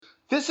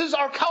This is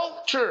our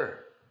culture.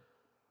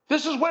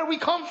 This is where we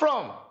come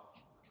from.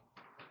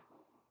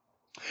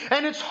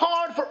 And it's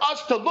hard for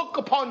us to look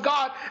upon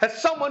God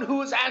as someone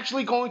who is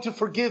actually going to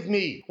forgive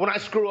me when I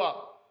screw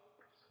up.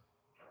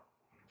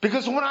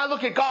 Because when I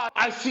look at God,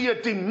 I see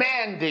a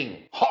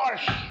demanding,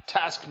 harsh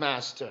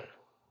taskmaster.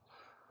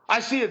 I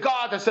see a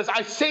God that says,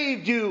 I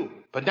saved you,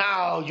 but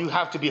now you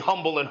have to be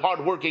humble and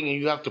hardworking and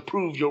you have to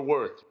prove your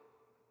worth.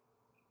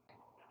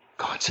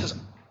 God says,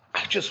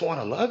 I just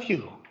want to love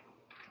you.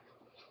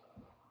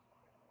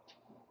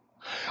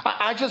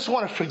 I just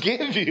want to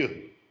forgive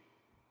you.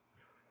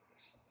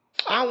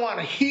 I want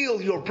to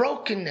heal your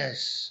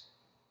brokenness.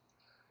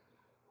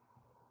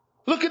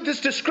 Look at this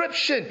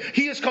description.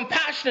 He is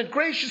compassionate,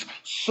 gracious,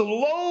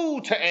 slow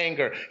to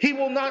anger. He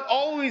will not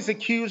always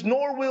accuse,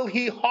 nor will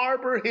he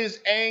harbor his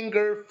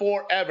anger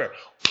forever.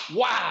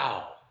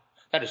 Wow.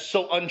 That is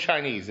so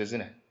un-Chinese,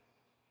 isn't it?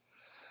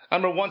 I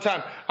remember one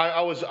time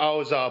I was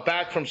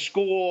back from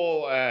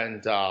school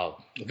and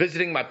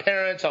visiting my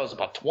parents. I was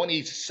about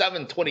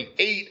 27,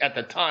 28 at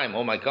the time.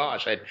 Oh my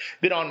gosh, I'd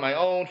been on my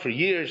own for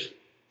years.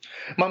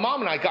 My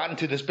mom and I got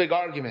into this big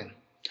argument.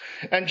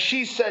 And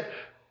she said,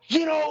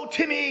 you know,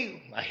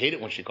 Timmy, I hate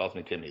it when she calls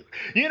me Timmy.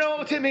 You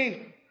know,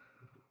 Timmy,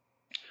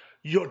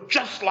 you're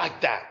just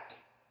like that.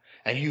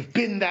 And you've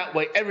been that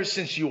way ever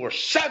since you were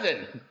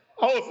 7.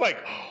 I was like,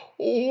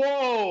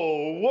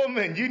 whoa,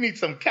 woman, you need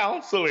some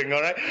counseling,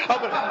 all right?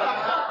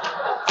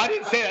 I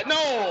didn't say that.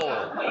 No,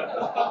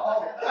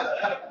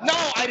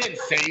 I didn't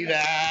say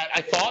that.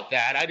 I thought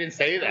that. I didn't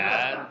say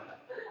that.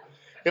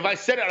 If I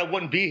said it, I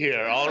wouldn't be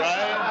here, all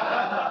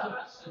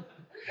right?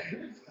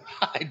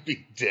 I'd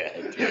be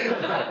dead.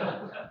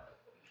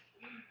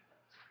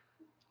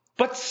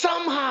 But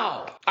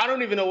somehow, I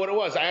don't even know what it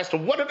was. I asked her,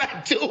 what did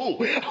I do?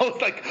 I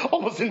was like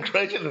almost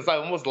incredulous. I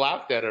almost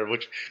laughed at her,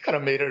 which kind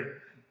of made her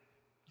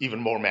even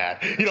more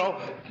mad. You know,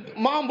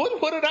 Mom,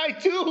 what did I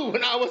do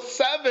when I was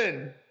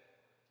 7?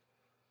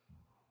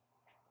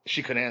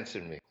 She couldn't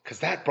answer me because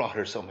that brought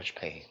her so much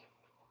pain.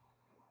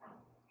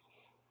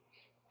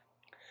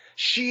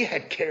 She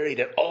had carried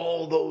it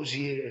all those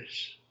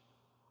years.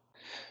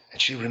 And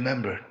she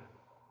remembered,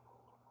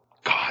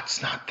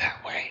 God's not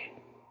that way.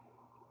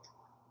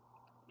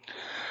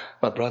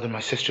 My brother, my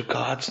sister,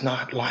 God's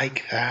not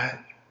like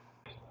that.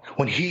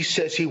 When he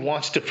says he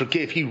wants to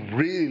forgive, he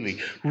really,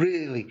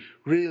 really,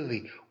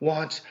 really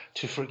wants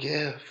to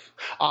forgive.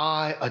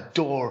 I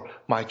adore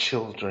my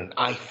children.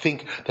 I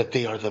think that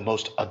they are the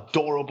most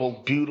adorable,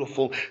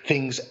 beautiful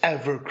things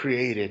ever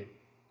created.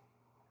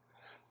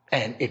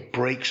 And it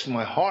breaks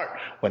my heart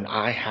when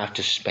I have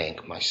to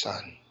spank my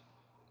son.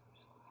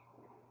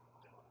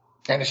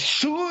 And as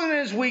soon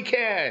as we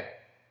can,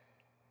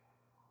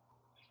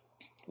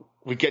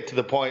 we get to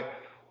the point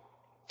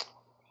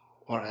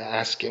where I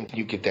ask him,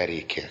 you give Daddy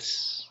a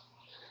kiss.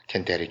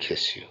 Can Daddy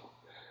kiss you?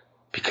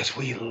 Because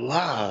we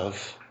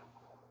love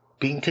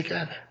being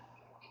together.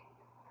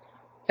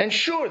 And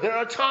sure, there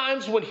are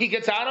times when he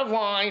gets out of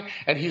line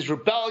and he's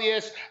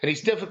rebellious and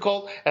he's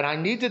difficult and I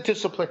need the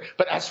discipline.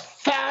 But as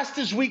fast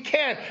as we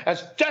can,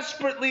 as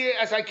desperately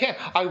as I can,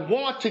 I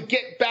want to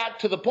get back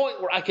to the point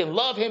where I can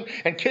love him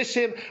and kiss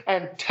him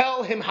and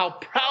tell him how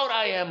proud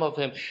I am of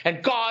him.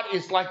 And God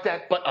is like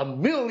that, but a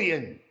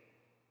million.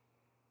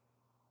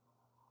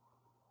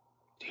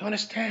 Do you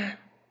understand?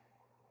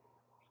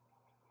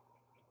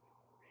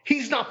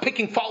 He's not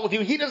picking fault with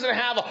you. He doesn't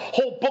have a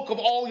whole book of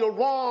all your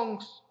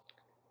wrongs.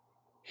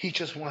 He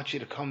just wants you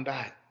to come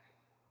back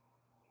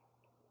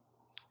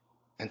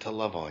and to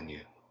love on you.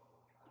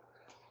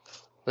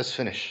 Let's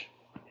finish.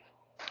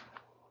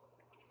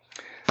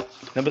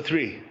 Number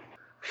 3,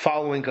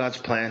 following God's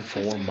plan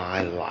for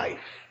my life.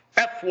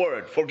 F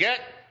word,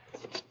 forget.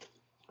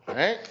 All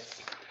right?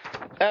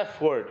 F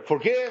word,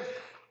 forgive.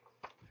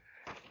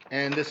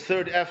 And this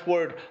third F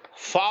word,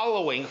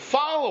 following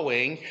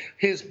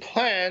his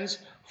plans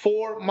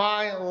for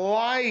my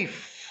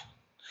life.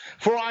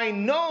 For I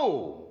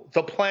know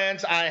the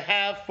plans I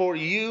have for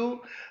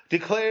you,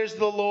 declares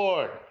the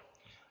Lord.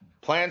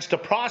 Plans to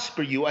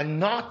prosper you and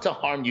not to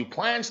harm you.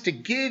 Plans to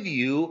give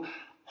you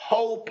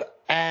hope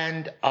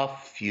and a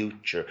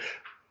future.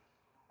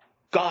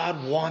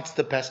 God wants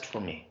the best for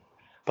me,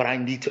 but I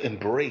need to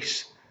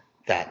embrace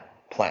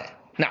that plan.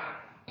 Now,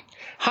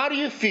 how do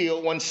you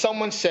feel when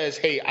someone says,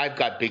 hey, I've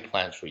got big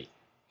plans for you?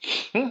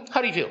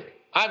 How do you feel?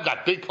 I've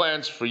got big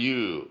plans for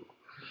you.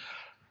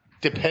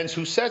 Depends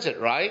who says it,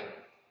 right?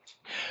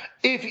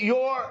 If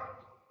you're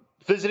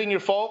visiting your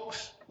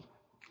folks,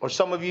 or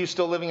some of you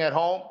still living at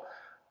home,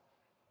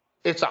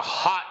 it's a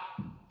hot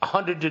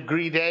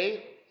 100-degree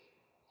day.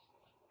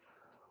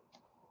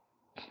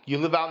 You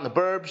live out in the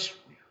burbs,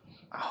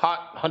 a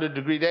hot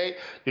 100-degree day.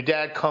 Your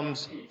dad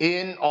comes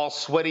in all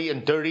sweaty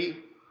and dirty,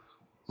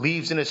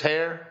 leaves in his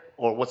hair,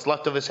 or what's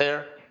left of his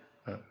hair.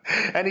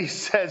 And he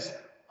says,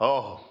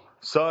 oh,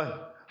 son,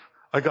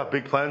 I got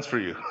big plans for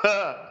you.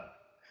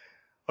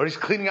 Or he's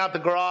cleaning out the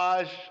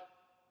garage.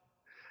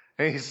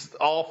 And he's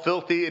all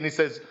filthy, and he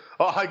says,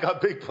 oh, I got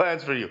big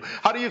plans for you.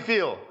 How do you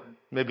feel?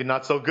 Maybe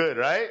not so good,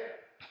 right?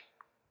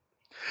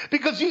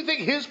 Because you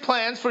think his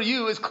plans for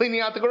you is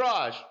cleaning out the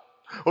garage,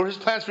 or his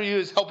plans for you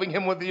is helping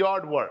him with the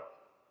yard work.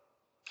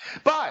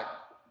 But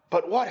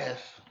what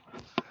if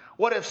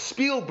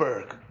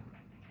Steven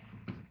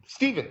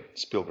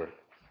Spielberg,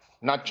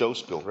 not Joe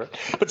Spielberg,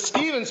 but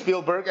Steven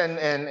Spielberg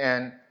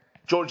and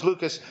George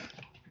Lucas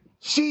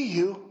see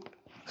you,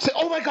 say,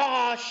 oh my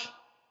gosh,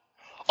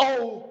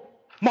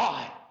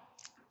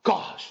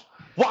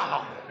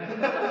 wow.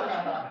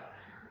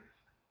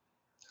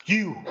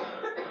 You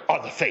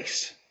are the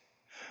face.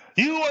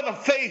 You are the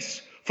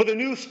face for the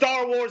new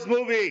Star Wars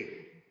movie.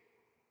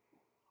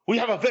 We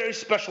have a very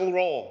special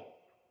role.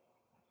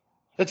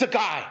 It's a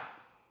guy.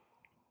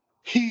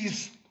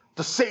 He's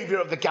the savior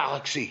of the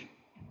galaxy.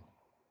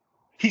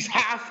 He's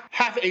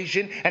half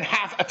Asian and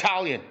half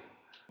Italian.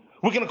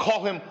 We're going to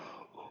call him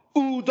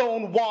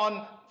Udon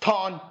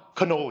Wonton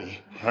Kanoe.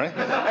 Right?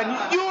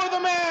 And you're the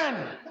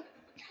man.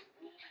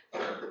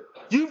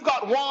 You've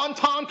got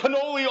wonton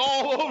cannoli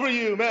all over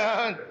you,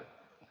 man.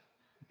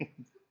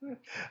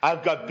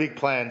 I've got big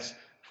plans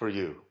for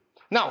you.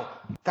 Now,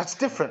 that's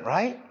different,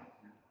 right?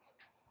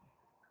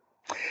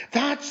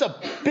 That's a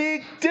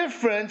big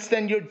difference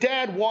than your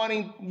dad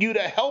wanting you to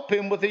help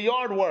him with the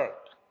yard work.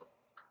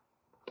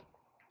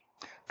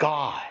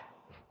 God,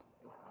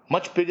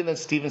 much bigger than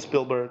Steven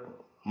Spielberg,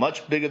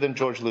 much bigger than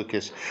George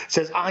Lucas,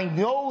 says, I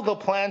know the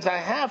plans I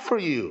have for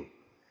you.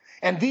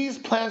 And these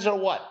plans are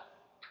what?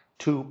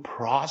 To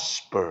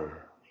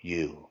prosper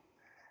you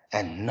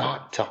and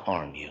not to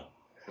harm you,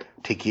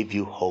 to give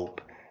you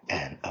hope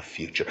and a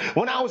future.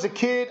 When I was a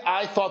kid,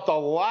 I thought the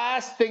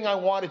last thing I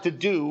wanted to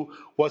do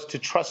was to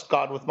trust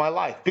God with my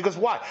life. Because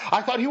why?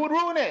 I thought he would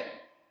ruin it.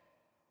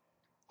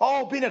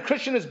 Oh, being a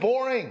Christian is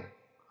boring.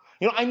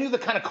 I knew the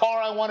kind of car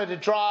I wanted to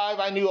drive.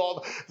 I knew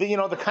all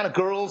the kind of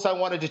girls I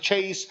wanted to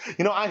chase.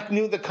 I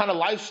knew the kind of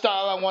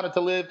lifestyle I wanted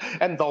to live.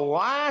 And the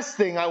last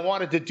thing I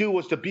wanted to do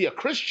was to be a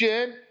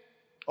Christian,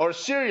 or a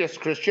serious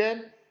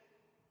Christian.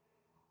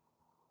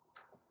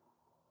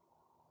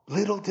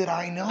 Little did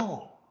I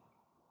know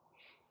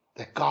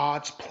that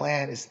God's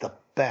plan is the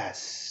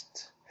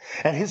best.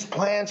 And his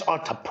plans are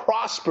to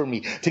prosper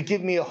me, to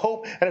give me a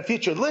hope and a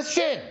future.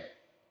 Listen,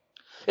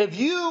 if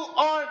you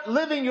aren't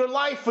living your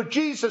life for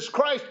Jesus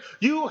Christ,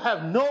 you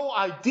have no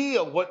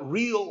idea what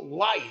real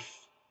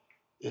life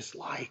is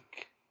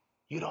like.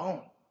 You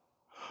don't.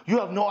 You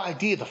have no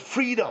idea the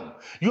freedom.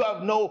 You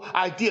have no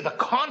idea the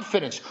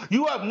confidence.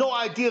 You have no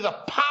idea the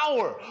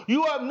power.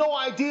 You have no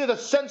idea the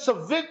sense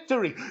of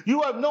victory.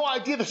 You have no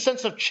idea the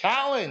sense of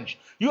challenge.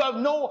 You have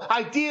no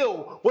idea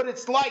what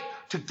it's like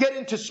to get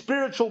into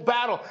spiritual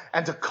battle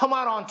and to come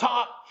out on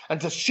top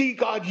and to see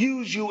God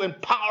use you in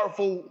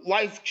powerful,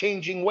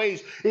 life-changing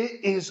ways.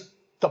 It is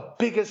the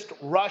biggest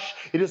rush.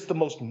 It is the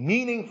most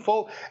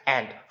meaningful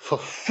and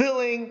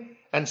fulfilling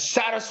and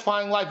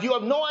satisfying life. You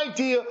have no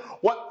idea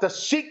what the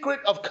secret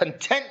of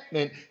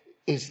contentment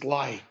is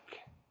like.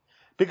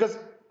 Because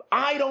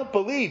I don't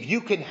believe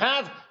you can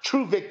have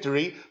true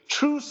victory,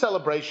 true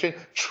celebration,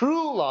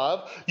 true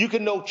love. You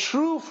can know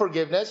true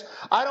forgiveness.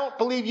 I don't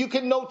believe you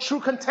can know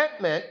true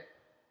contentment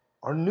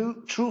or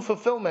true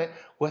fulfillment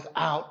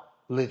without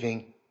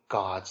living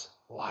God's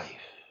life,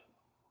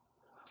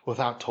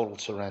 without total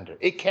surrender.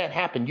 It can't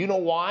happen. You know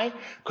why?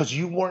 Because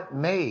you weren't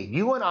made.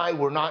 You and I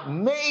were not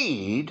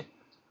made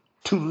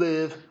to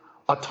live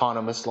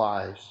autonomous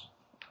lives.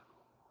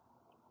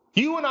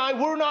 You and I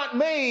were not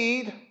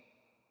made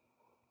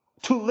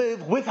to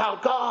live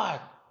without God.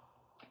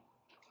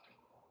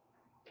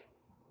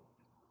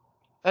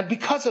 And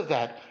because of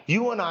that,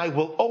 you and I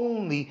will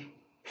only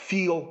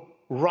feel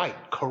right,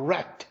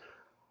 correct,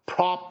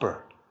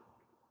 proper.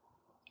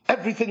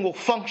 Everything will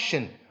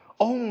function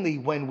only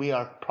when we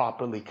are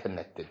properly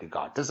connected to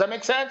God. Does that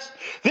make sense?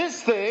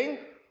 This thing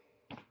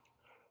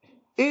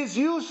is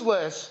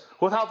useless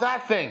without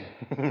that thing.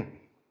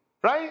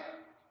 Right?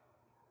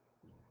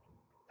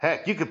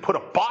 Heck, you could put a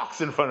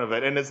box in front of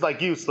it and it's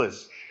like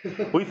useless.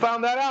 We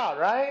found that out,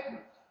 right?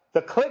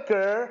 The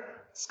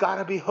clicker's got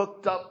to be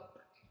hooked up.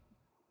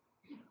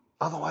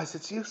 Otherwise,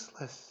 it's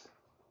useless.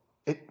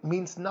 It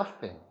means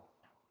nothing.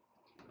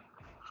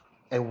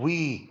 And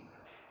we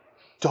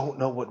don't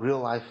know what real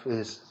life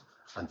is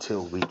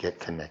until we get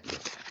connected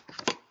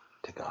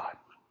to God.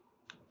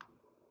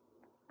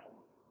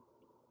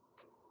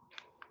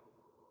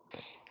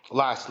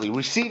 Lastly,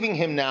 receiving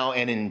him now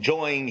and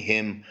enjoying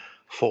him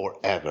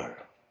forever.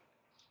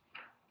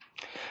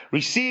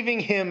 Receiving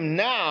him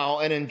now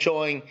and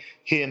enjoying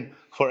him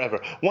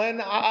forever. When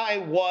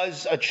I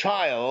was a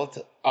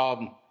child,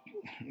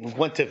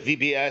 went to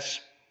VBS,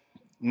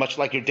 much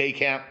like your day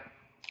camp,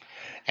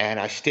 and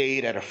I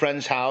stayed at a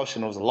friend's house,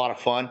 and it was a lot of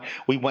fun.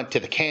 We went to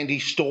the candy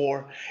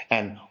store,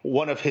 and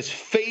one of his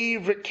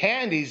favorite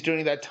candies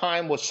during that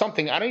time was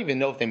something, I don't even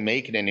know if they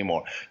make it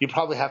anymore. You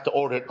probably have to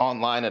order it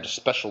online at a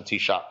specialty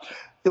shop.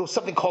 It was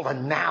something called a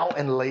Now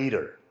and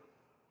Later.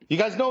 You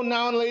guys know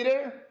Now and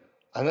Later?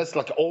 And that's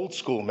like old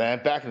school,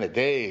 man. Back in the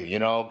day,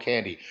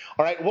 candy.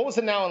 All right, what was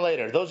the Now and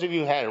Later? Those of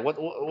you who had it,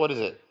 what is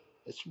it?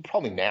 It's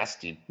probably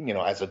nasty.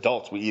 As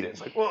adults, we eat it.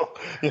 It's like,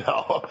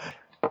 whoa,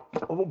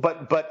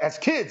 But as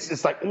kids,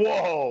 it's like,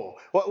 whoa,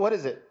 what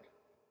is it?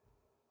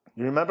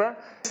 You remember?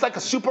 It's like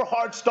a super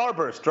hard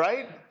Starburst,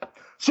 right?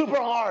 Super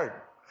hard.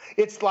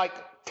 It's like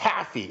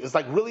taffy. It's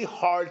like really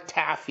hard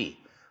taffy.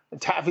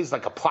 And taffy is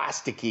like a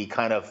plasticky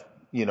kind of,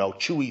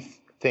 chewy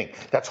thing.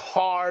 That's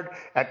hard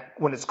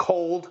when it's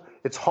cold.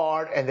 It's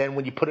hard, and then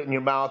when you put it in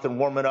your mouth and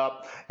warm it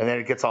up, and then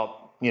it gets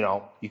all,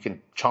 you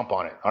can chomp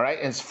on it, all right?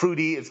 And it's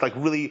fruity. It's like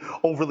really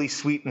overly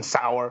sweet and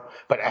sour.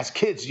 But as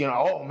kids,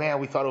 oh man,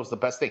 we thought it was the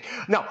best thing.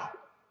 Now,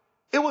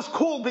 it was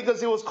cool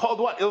because it was called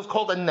what? It was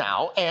called a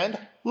now and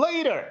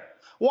later.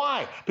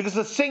 Why? Because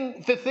the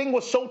thing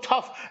was so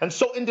tough and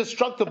so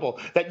indestructible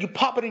that you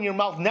pop it in your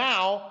mouth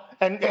now,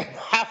 and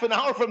half an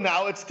hour from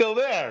now, it's still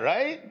there,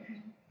 right?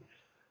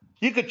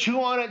 You could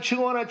chew on it,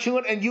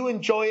 and you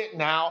enjoy it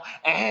now,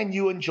 and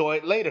you enjoy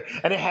it later.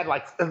 And it had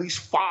like at least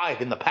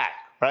 5 in the pack,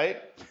 right?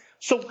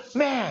 So,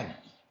 man,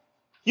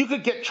 you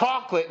could get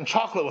chocolate, and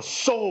chocolate was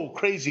so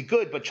crazy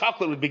good, but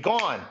chocolate would be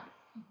gone,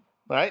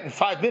 right? In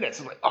 5 minutes.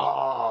 It's like,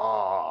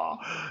 oh.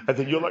 And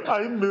then you're like,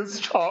 I miss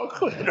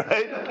chocolate,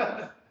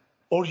 right?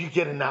 Or you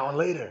get a now and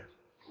later.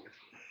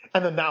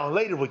 And the now and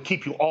later would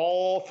keep you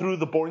all through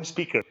the boring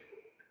speaker.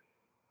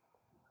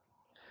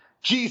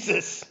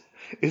 Jesus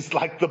is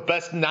like the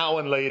best now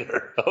and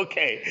later,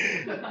 okay,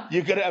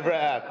 you could ever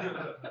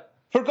have.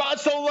 For God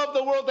so loved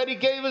the world that he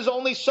gave his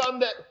only son,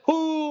 that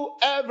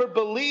whoever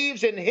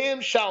believes in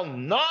him shall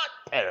not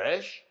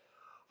perish,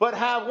 but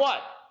have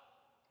what?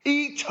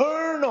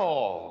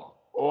 Eternal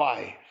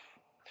life.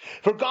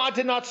 For God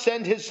did not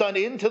send his son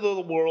into the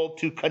world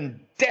to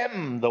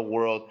condemn the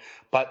world,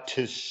 but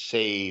to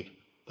save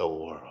the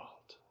world.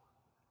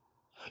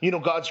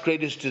 God's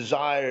greatest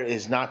desire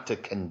is not to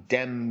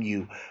condemn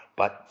you,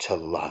 but to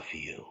love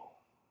you.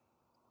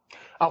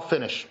 I'll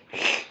finish.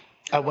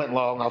 I went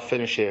long. I'll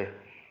finish here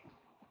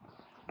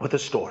with a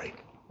story.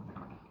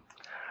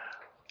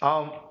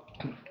 I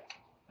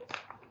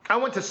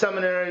went to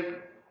seminary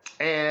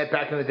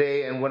back in the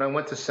day, and when I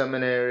went to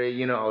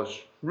seminary, I was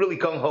really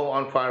gung-ho,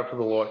 on fire for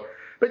the Lord.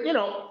 But,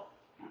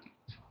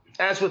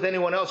 as with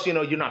anyone else,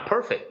 you're not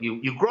perfect.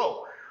 You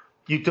grow.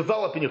 You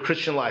develop in your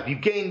Christian life. You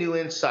gain new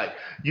insight.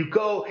 You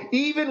go,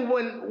 even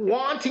when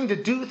wanting to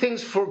do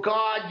things for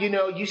God,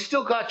 you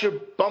still got your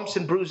bumps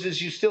and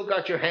bruises. You still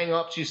got your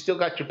hang-ups. You still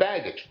got your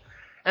baggage.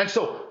 And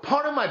so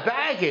part of my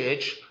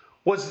baggage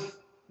was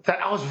that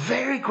I was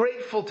very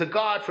grateful to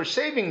God for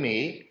saving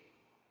me,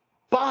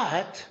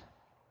 but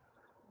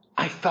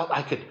I felt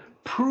I could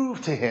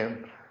prove to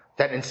him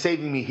that in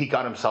saving me, he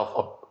got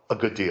himself a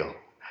good deal.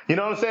 You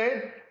know what I'm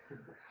saying?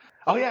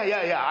 Oh,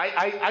 yeah.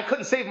 I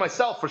couldn't save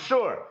myself for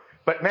sure.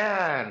 But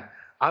man,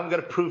 I'm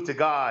going to prove to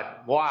God,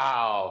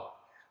 wow,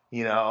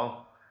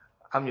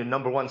 I'm your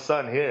number one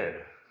son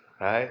here,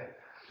 right?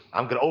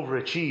 I'm going to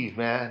overachieve,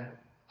 man.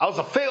 I was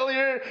a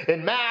failure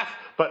in math,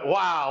 but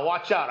wow,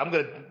 watch out. I'm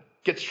going to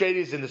get straight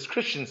A's in this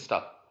Christian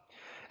stuff.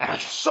 And I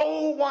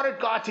so wanted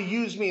God to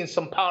use me in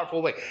some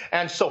powerful way.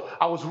 And so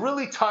I was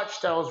really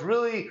touched. I was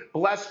really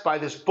blessed by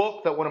this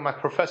book that one of my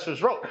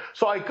professors wrote.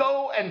 So I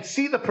go and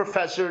see the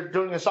professor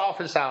during his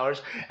office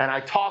hours, and I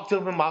talk to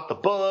him about the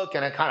book,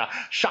 and I kind of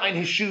shine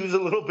his shoes a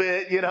little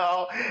bit,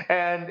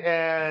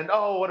 and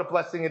oh, what a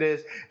blessing it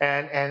is.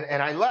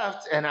 And I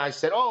left, and I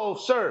said, oh,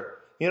 sir,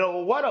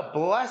 what a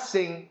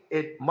blessing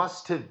it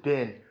must have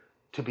been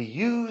to be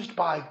used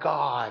by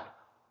God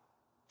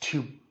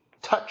to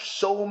touch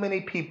so many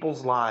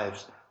people's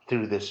lives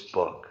through this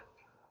book.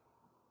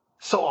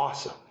 So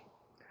awesome.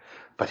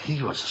 But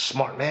he was a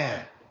smart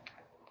man.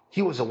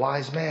 He was a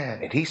wise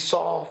man. And he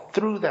saw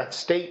through that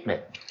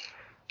statement.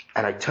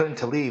 And I turned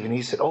to leave, and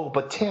he said, oh,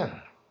 but Tim.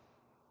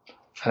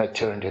 And I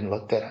turned and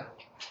looked at him.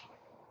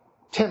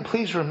 Tim,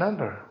 please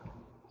remember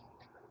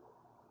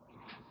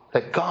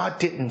that God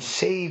didn't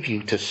save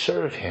you to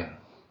serve him.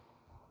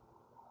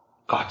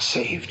 God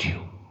saved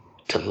you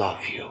to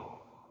love you.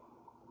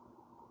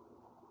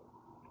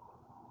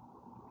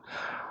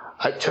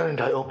 I turned,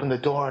 I opened the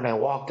door, and I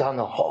walked down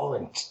the hall,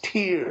 and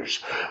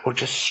tears were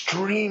just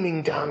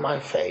streaming down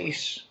my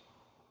face.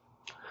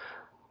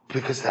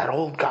 Because that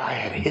old guy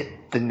had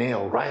hit the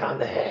nail right on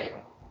the head.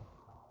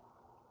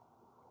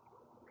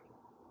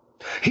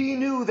 He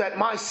knew that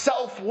my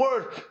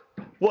self-worth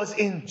was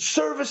in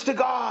service to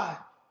God.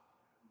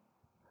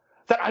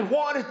 That I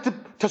wanted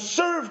to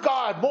serve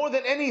God more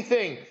than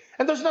anything.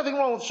 And there's nothing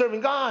wrong with serving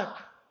God.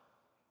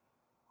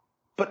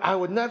 But I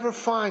would never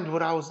find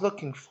what I was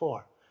looking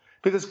for.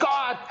 Because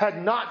God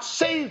had not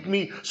saved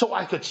me so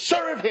I could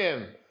serve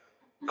him.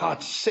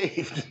 God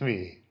saved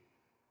me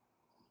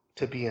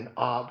to be an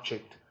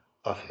object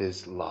of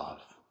his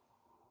love.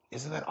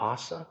 Isn't that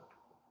awesome?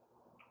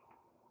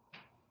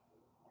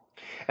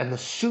 And the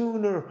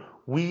sooner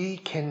we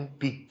can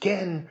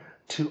begin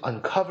to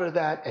uncover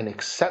that and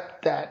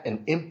accept that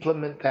and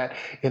implement that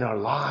in our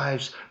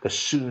lives, the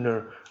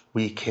sooner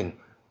we can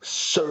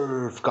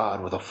serve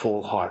God with a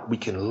full heart. We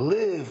can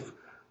live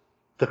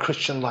the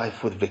Christian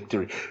life with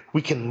victory.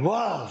 We can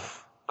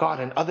love God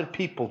and other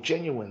people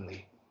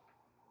genuinely.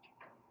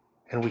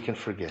 And we can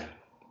forgive.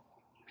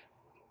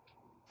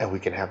 And we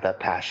can have that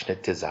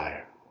passionate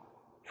desire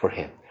for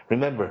him.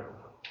 Remember,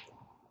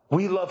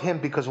 we love him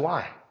because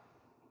why?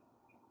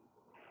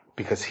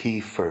 Because he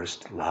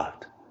first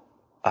loved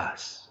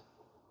us.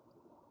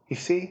 You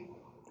see?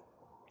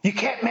 You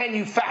can't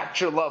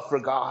manufacture love for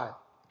God.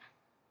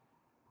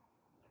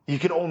 You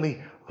can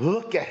only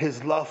look at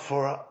his love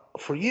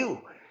for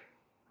you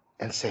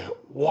and say,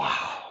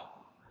 wow,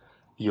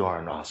 you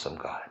are an awesome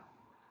God.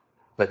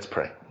 Let's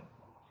pray.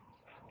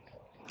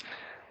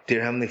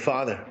 Dear Heavenly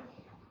Father,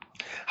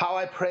 how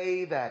I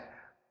pray that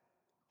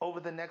over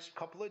the next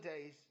couple of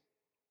days,